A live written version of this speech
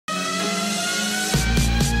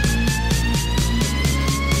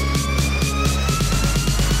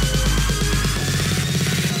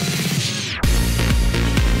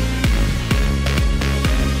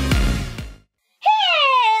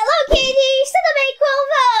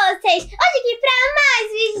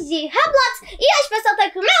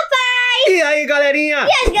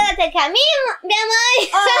com a minha mãe.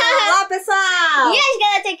 Olá, pessoal! E as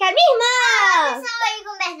galera tem com a minha irmã. Olá, pessoal, aí com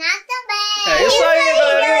o Bernardo também. É isso aí,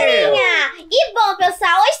 galerinha! E bom,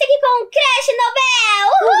 pessoal, hoje tá aqui com o uKREST Nobel.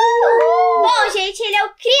 Uhul! Bom, gente, ele é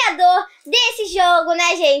o criador desse jogo,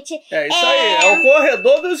 né, gente? É isso aí, é o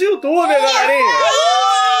corredor dos youtubers, galerinha!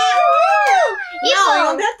 E Não, e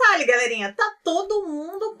bom, um detalhe, galerinha, tá todo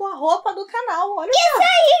mundo com a roupa do canal, olha isso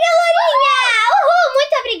aí, galerinha! Uhul!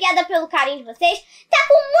 Muito obrigada pelo carinho de vocês. Tá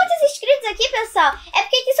com muitos inscritos aqui, pessoal. É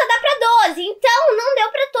porque aqui só dá pra 12, então não deu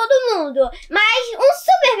pra todo mundo. Mas um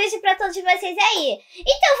super beijo pra todos vocês aí.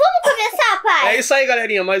 Então vamos começar, pai? É isso aí,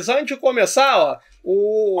 galerinha, mas antes de começar, ó,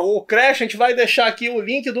 o uKREST, a gente vai deixar aqui o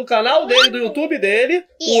link do canal dele, do YouTube dele,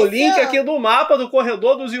 Isso. o link aqui do mapa do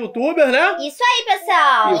corredor dos youtubers, né? Isso aí,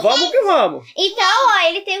 pessoal. E vamos que vamos! Então, ó,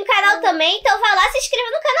 ele tem um canal também, então vai lá, se inscreva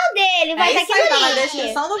no canal dele. Vai estar isso aqui aí, no tá na link.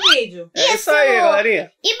 descrição do vídeo. É isso aí,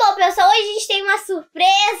 galerinha! E bom, pessoal, hoje a gente tem uma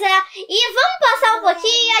surpresa e vamos passar um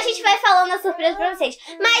pouquinho e a gente vai falando a surpresa pra vocês.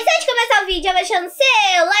 Mas antes de começar o vídeo, já vai deixando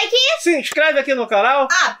seu like. Se inscreve aqui no canal.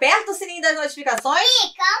 Aperta o sininho das notificações. E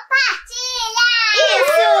compartilha!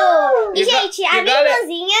 Isso! E, gente, a minha galera,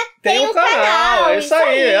 irmãzinha tem um canal, é isso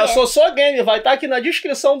aí. É a Soso Game, vai estar aqui na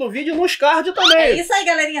descrição do vídeo e nos cards também. É isso aí,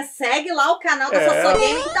 galerinha. Segue lá o canal da Soso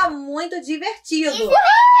Game, que tá muito divertido.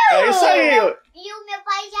 É isso aí. E o meu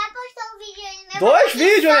pai já postou um vídeo aí no meu 2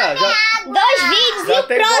 vídeos, né? Já... 2 vídeos Já e o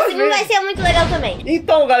tem 2 próximo vídeos. vai ser muito legal também.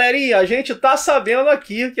 Então, galerinha, a gente tá sabendo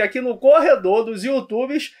aqui que aqui no corredor dos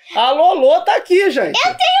youtubers, a Lolô tá aqui, gente. Eu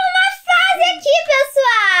tenho uma fase aqui,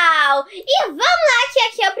 pessoal! E vamos lá, que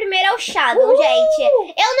aqui é o primeiro é o Shadow, gente.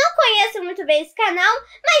 Eu não conheço muito bem esse canal,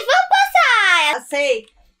 mas vamos passar! Eu sei.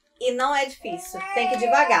 E não é difícil. Tem que ir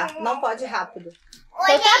devagar. Não pode ir rápido.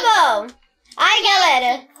 Então tá bom. Ai,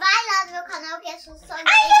 galera. Vai lá no meu canal que é Soso Game,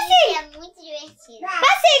 você. que é muito divertido.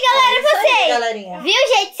 Passei, galera, É isso aí, passei. galerinha. Viu,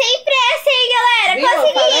 gente? Sem pressa, hein, galera?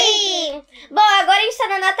 Viu? Consegui! Bom, agora a gente tá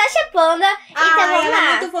na Natasha Panda. Então vamos ela é lá.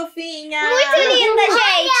 muito fofinha. Muito linda,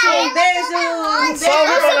 gente. Um beijo. Um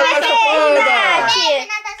Salve pra Natasha Panda. Nath.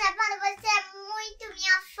 Natasha Panda, você é muito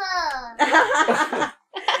minha fã.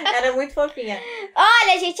 Ela é muito fofinha.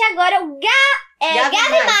 Olha, gente, agora o Gabi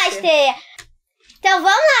Gabi Master. Então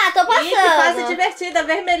vamos lá, tô Ih, que fase passando. divertida,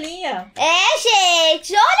 vermelhinha. É,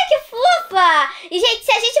 gente, olha que fofa. E, gente,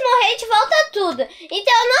 se a gente morrer, a gente volta tudo.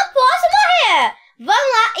 Então eu não posso morrer. Vamos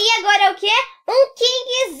lá. E agora é o quê? Um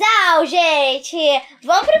Kingzal, gente.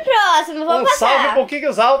 Vamos pro próximo, vamos Salve passar. pro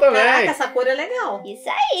Kingzal também. Caraca, essa cor é legal. Isso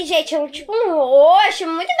aí, gente, tipo um roxo,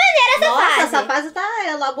 muito maneiro essa Nossa, fase. essa fase tá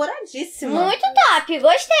elaboradíssima. Muito top,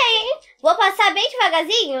 gostei, hein? Vou passar bem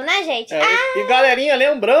devagarzinho, né, gente? E galerinha,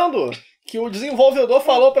 lembrando que o desenvolvedor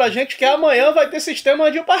falou pra gente que amanhã vai ter sistema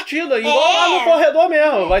de partida, igual lá no corredor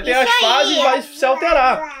mesmo. Vai ter Isso as aí. fases, vai se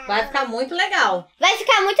alterar. Vai ficar muito legal. Vai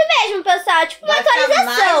ficar muito mesmo, pessoal, tipo uma Vai ficar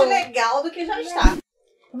atualização. mais legal do que já está.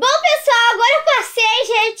 Bom, pessoal, agora eu passei,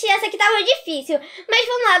 gente. Essa aqui tava difícil. Mas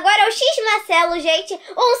vamos lá, agora é o X Marcelo, gente.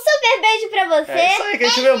 Um super beijo pra você. É isso aí, que a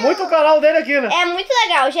gente vê muito o canal dele aqui, né? É muito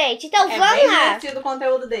legal, gente. Então É vamos bem lá. divertido o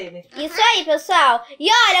conteúdo dele. Isso aí, pessoal. E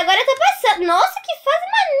olha, agora tá passando. Nossa, que fase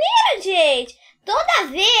maneira, gente. Toda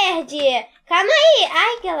verde. Calma aí.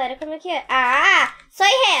 Ai, galera, como é que é? Ah, só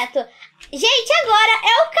ir reto. Gente, agora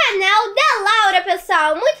é o canal da Laura,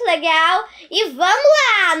 pessoal. Muito legal. E vamos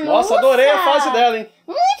lá. Nossa, adorei a fase dela, hein?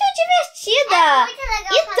 Muito divertida. Muito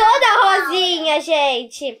legal E o canal toda da Laura. rosinha,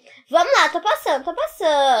 gente. Vamos lá, tô passando, tô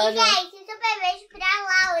passando. Gente, super beijo pra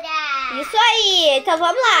Laura. Isso aí, então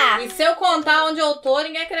vamos lá. E se eu contar onde eu tô,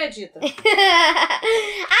 ninguém acredita.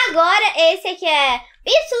 Agora, esse aqui é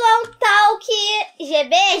Talk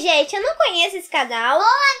GB, gente. Eu não conheço esse canal. Ou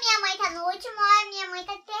a minha mãe tá no último, ou a minha mãe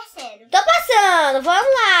tá no terceiro. Tô passando,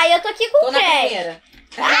 vamos lá. Eu tô aqui com Tô o na Craig. primeira.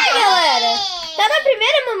 Ai, galera. Tá na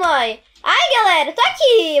primeira, mamãe? Ai, galera, tô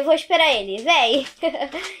aqui. Vou esperar ele, vem.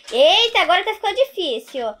 Eita, agora tá ficando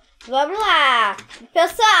difícil. Vamos lá.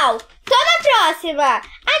 Pessoal, tô na próxima.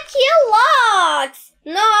 Aqui é o Lox.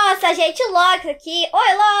 Nossa, gente, o Lox aqui.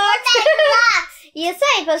 Oi, Lox. Isso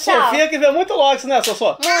aí, pessoal. Sofia que vê muito Lox, né,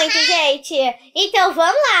 Sossô? Muito, gente. Então,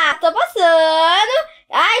 vamos lá. Tô passando.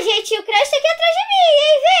 Ai, gente, o uKREST tá aqui atrás de mim,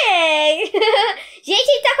 hein? Vem. Gente,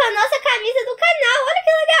 ele tá com a nossa camisa do canal. Olha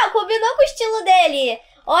que legal. Combinou com o estilo dele.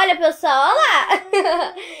 Olha, pessoal, olha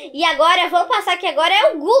lá. E agora, vamos passar que agora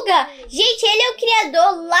é o Guga. Gente, ele é o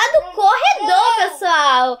criador lá do Corredor,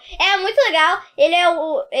 pessoal. É muito legal. Ele é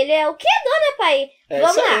o criador, né, pai? É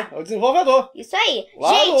Vamos isso lá. aí, é o desenvolvedor. Isso aí.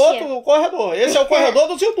 Lá gente, no outro corredor. Esse é o corredor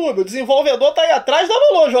dos YouTube. O desenvolvedor tá aí atrás da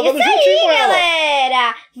Lolo, jogando isso juntinho aí, com ela.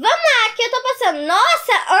 galera. Vamos lá, que eu tô passando.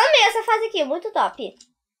 Nossa, amei essa fase aqui, muito top.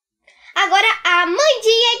 Agora a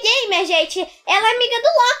Mandinha Gamer, gente, ela é amiga do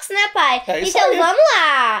Lox, né, pai? É isso então aí. vamos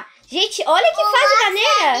lá. Gente, olha que fase É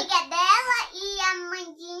maneira. amiga dela e a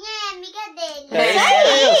Mandinha é amiga dele. É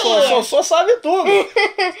isso aí, a Soso sabe tudo.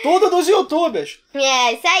 Tudo dos youtubers.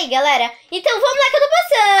 É, isso aí, galera. Então vamos lá que eu tô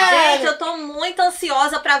passando. Gente, eu tô muito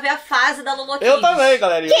ansiosa pra ver a fase da Lolo Eu Kids. também,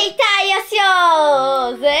 galerinha. Quem tá aí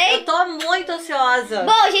ansioso, hein? Eu tô muito ansiosa.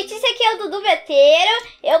 Bom, gente, esse aqui é o Dudu Beteiro.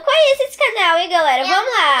 Eu conheço esse canal, hein, galera?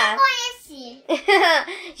 Vamos lá. Conheci.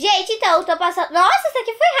 Gente, então, eu tô passando... Nossa, essa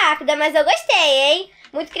aqui foi rápida, mas eu gostei, hein?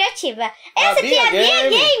 Muito criativa. Essa aqui é a Bia Gamer.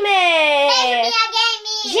 Minha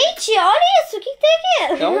game. Gente, olha isso. O que tem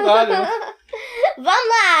aqui? É um galho, né? Vamos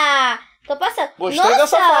lá. Tô passando. Gostei Nossa,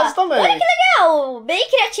 dessa fase também. Olha que legal. Bem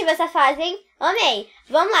criativa essa fase, hein? Amei.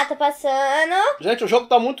 Vamos lá, tô passando. Gente, o jogo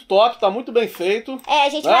tá muito top, tá muito bem feito. É,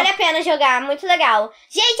 gente, Né? vale a pena jogar. Muito legal.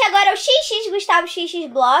 Gente, agora o XX Gustavo XX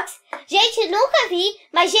Blocks. Gente, nunca vi,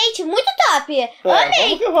 mas, gente, muito top. Amei.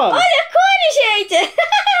 Vamos que vamos. Olha a cone, gente.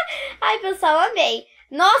 Ai, pessoal, amei.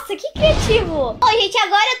 Nossa, que criativo. Bom, gente,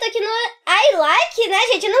 agora eu tô aqui no I Like, né,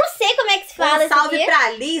 gente? Eu não sei como é que se fala Um isso salve aqui. pra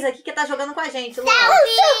Liz aqui que tá jogando com a gente. Lu. Um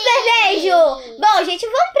super beijo. Bom, gente,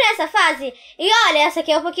 vamos pra essa fase. E olha, essa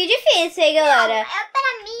aqui é um pouquinho difícil, hein, galera? É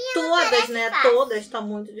pra mim. Todas, né? fácil. Todas tá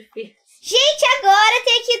muito difícil. Gente, agora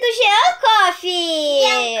tem aqui do Jean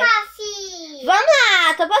Coffee. Coffee. Vamos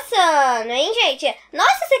lá, tô passando, hein, gente?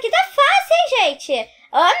 Nossa, esse aqui tá fácil, hein, gente?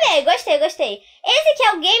 Amei, gostei, gostei. Esse aqui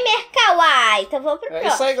é o Gamer Kawaii. Então vamos pro É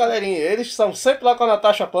próximo. isso aí, galerinha. Eles são sempre lá com a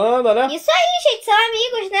Natasha Panda, né? Isso aí, gente, são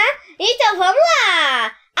amigos, né? Então vamos lá.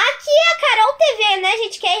 Aqui é a Carol TV, né,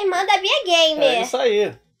 gente? Que é a irmã da Bia Gamer. É isso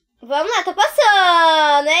aí. Vamos lá, tô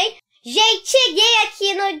passando, hein? Gente, cheguei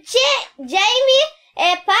aqui no Jamie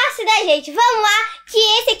Passe da gente. Vamos lá, que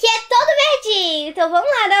esse aqui é todo verdinho. Então vamos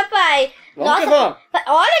lá, né, pai? Vamos que vamos.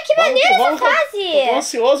 Olha que Vamos que maneira vamos, essa Eu tô fase.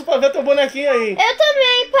 ansioso pra ver teu bonequinho aí. Eu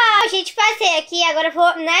também, pai. Gente, passei aqui, agora eu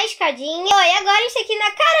vou na escadinha. Oi, agora isso aqui na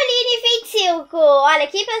Caroline 25. Olha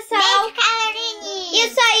aqui, pessoal. Beijo, Caroline.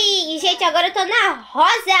 Isso aí, gente, agora eu tô na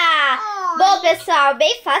rosa. Oi. Bom, pessoal,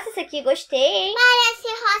 bem fácil isso aqui, gostei, hein?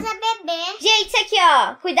 Parece rosa bebê. Gente, isso aqui,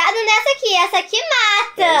 ó, cuidado nessa aqui, essa aqui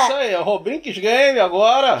mata. É isso aí, é o Roblinks Game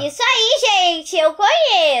agora. Isso aí, gente, eu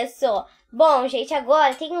conheço. Bom, gente,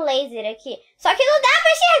 agora tem laser aqui. Só que não dá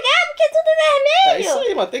pra enxergar porque é tudo É vermelho. isso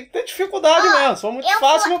aí, mas tem que ter dificuldade mesmo. Se for muito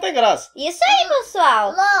fácil, não tem graça. Isso aí,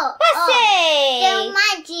 pessoal. Lô, Passei. tem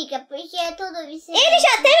uma dica, porque é tudo isso. Ele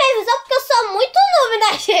já tem minha visão porque eu sou muito noob,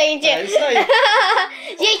 né, gente? É isso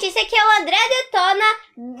aí. Gente, esse aqui é o André Detona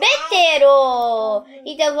Beteiro.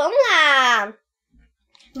 Então, vamos lá.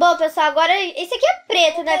 Bom, pessoal, agora esse aqui é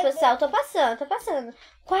preto, né, pessoal? Tô passando.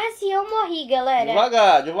 Quase eu morri, galera.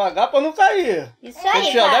 Devagar, devagar pra não cair. Isso A aí,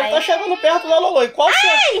 gente já deve pai. estar chegando perto da Lolo. E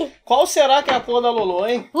qual será que é a cor da Lolo,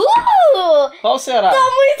 hein? Qual será? Tô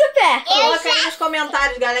muito perto. Coloca aí nos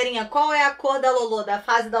comentários, galerinha, qual é a cor da Lolo, da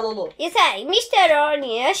fase da Lolo. Isso aí, Mr.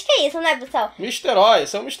 Oni. Acho que é isso, né, pessoal? Mr. Oi,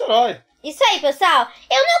 esse é o Mr. Oi. Isso aí, pessoal.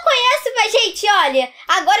 Eu não conheço, mas, gente, olha.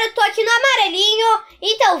 Agora eu tô aqui no amarelinho.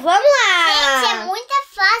 Então, vamos lá. Gente, é muito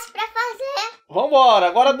fácil pra fazer. Vambora,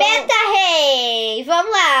 agora dá Beta Rei.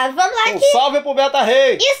 Vamos lá um aqui. salve pro Beta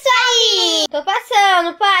Rei. Isso aí. Tô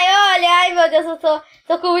passando, pai. Olha. Ai, meu Deus, eu tô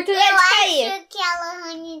com muito medo Eu de cair. acho que a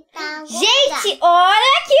Lohane tá Gente,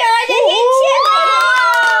 olha aqui onde a gente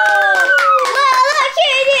chegou. Lolo,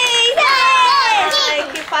 querida.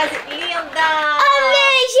 Ai, que fase linda!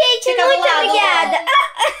 Amei, gente. Fica do Muito lado, obrigada.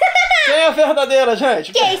 Quem é a verdadeira,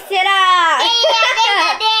 gente? Quem será? Quem é a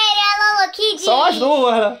verdadeira? A Lolo Kids. São as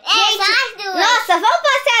duas, né? É, são as duas. Nossa, vamos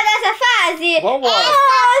passar dessa fase? Vambora.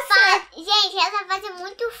 Gente, essa fase é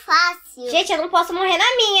muito fácil. Gente, eu não posso morrer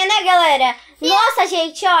na minha, né, galera? Nossa,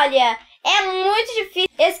 gente, olha. É muito difícil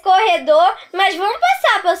esse corredor. Mas vamos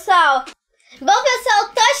passar, pessoal. Bom, pessoal,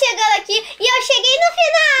 tô chegando aqui e eu cheguei no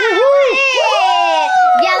final.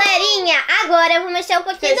 Ê! Galerinha, agora eu vou mostrar um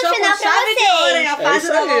pouquinho Fechou do final com pra chave de ouro, hein? vocês. A fase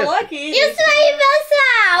isso da aí. Lolo aqui. Isso aí,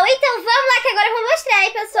 pessoal. Então vamos lá que agora eu vou mostrar,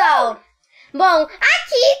 hein, pessoal. Bom,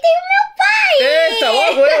 aqui tem o meu pai. Eita,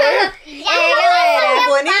 logo eu, hein? Galera.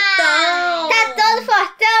 Bonitão! Tá todo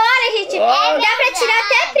fortão. Olha, gente, Olha. dá pra tirar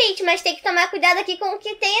até print, mas tem que tomar cuidado aqui com o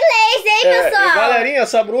que tem laser, hein, pessoal? E galerinha,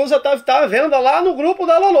 essa blusa tá à venda lá no grupo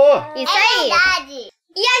da Lolo. Isso É aí. verdade.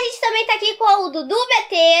 E a gente também tá aqui com o Dudu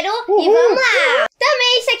Beteiro. E vamos lá.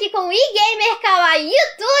 Também isso aqui com o iGamer Kawaii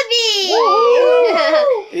YouTube.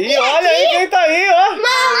 E olha aí quem tá aí, ó. Mamãe!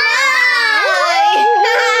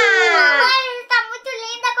 Mamãe tá muito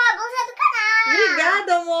linda com a blusa do canal.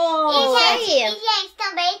 Obrigada, amor! Isso aí. E, gente,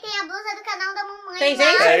 também tem a blusa do canal da mamãe. Tem lá.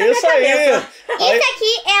 gente? É isso aí. cabeça. Aí, Isso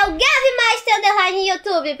aqui é o Gavi Master Underline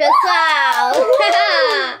YouTube, pessoal.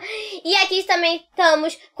 E aqui também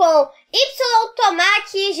estamos com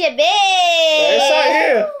Y GB. É isso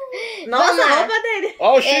aí. Nossa, a roupa dele.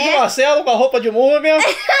 Olha o X de Marcelo com a roupa de múmia. Tá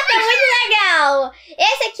muito legal.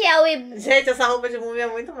 Esse aqui é o Gente, essa roupa de múmia é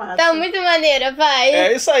muito massa. Tá muito maneira, pai.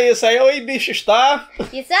 É isso aí é o Ibistar.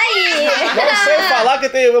 Isso aí. Não sei falar que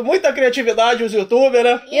tem muita criatividade os youtubers,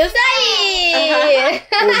 né? Isso aí.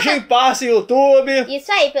 O Jim Parse YouTube.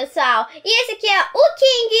 Isso aí, pessoal. E esse aqui é o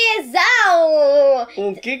Kingzão.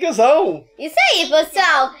 Um Kingzão. Isso aí,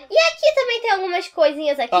 pessoal. E aqui também tem algumas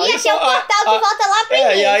coisinhas aqui. Aí Aqui é o portal que volta lá pro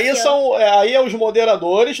início. E aí é os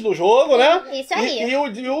moderadores do jogo, né? Isso aí. E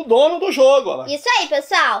o dono do jogo, ó. Isso aí,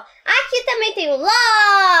 pessoal. Aqui também tem o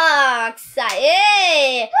LOX.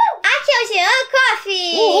 Aê! Aqui é o Jean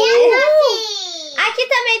Coffee. Aqui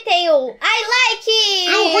também tem o I Like.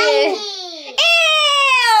 Eu!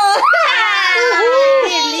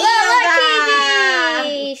 Que linda!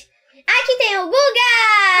 Aqui tem o Guga.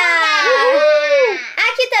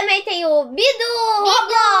 Aqui também tem o Bidu,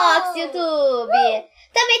 Roblox, YouTube.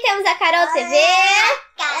 Também temos a Carol TV.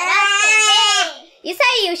 Isso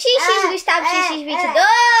aí, o XX Gustavo XX22.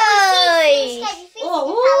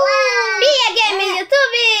 Bia Games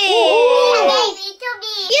YouTube.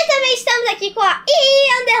 E também estamos aqui com a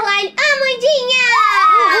Amandinha.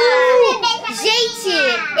 Gente,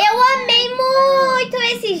 eu amei muito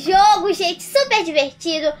esse jogo, gente, super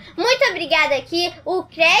divertido. Muito obrigada aqui, o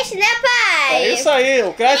uKREST, né, pai? É isso aí, o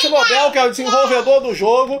uKREST Nobel, que é o desenvolvedor do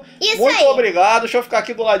jogo. Isso muito aí. obrigado. Deixa eu ficar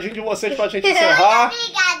aqui do ladinho de vocês pra gente encerrar.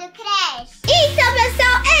 Obrigado, uKREST. Então,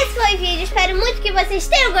 pessoal, esse foi o vídeo. Espero muito que vocês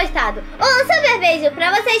tenham gostado. Um super beijo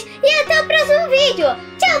pra vocês e até o próximo vídeo.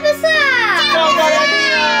 Tchau, pessoal! Tchau,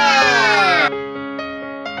 galerinha!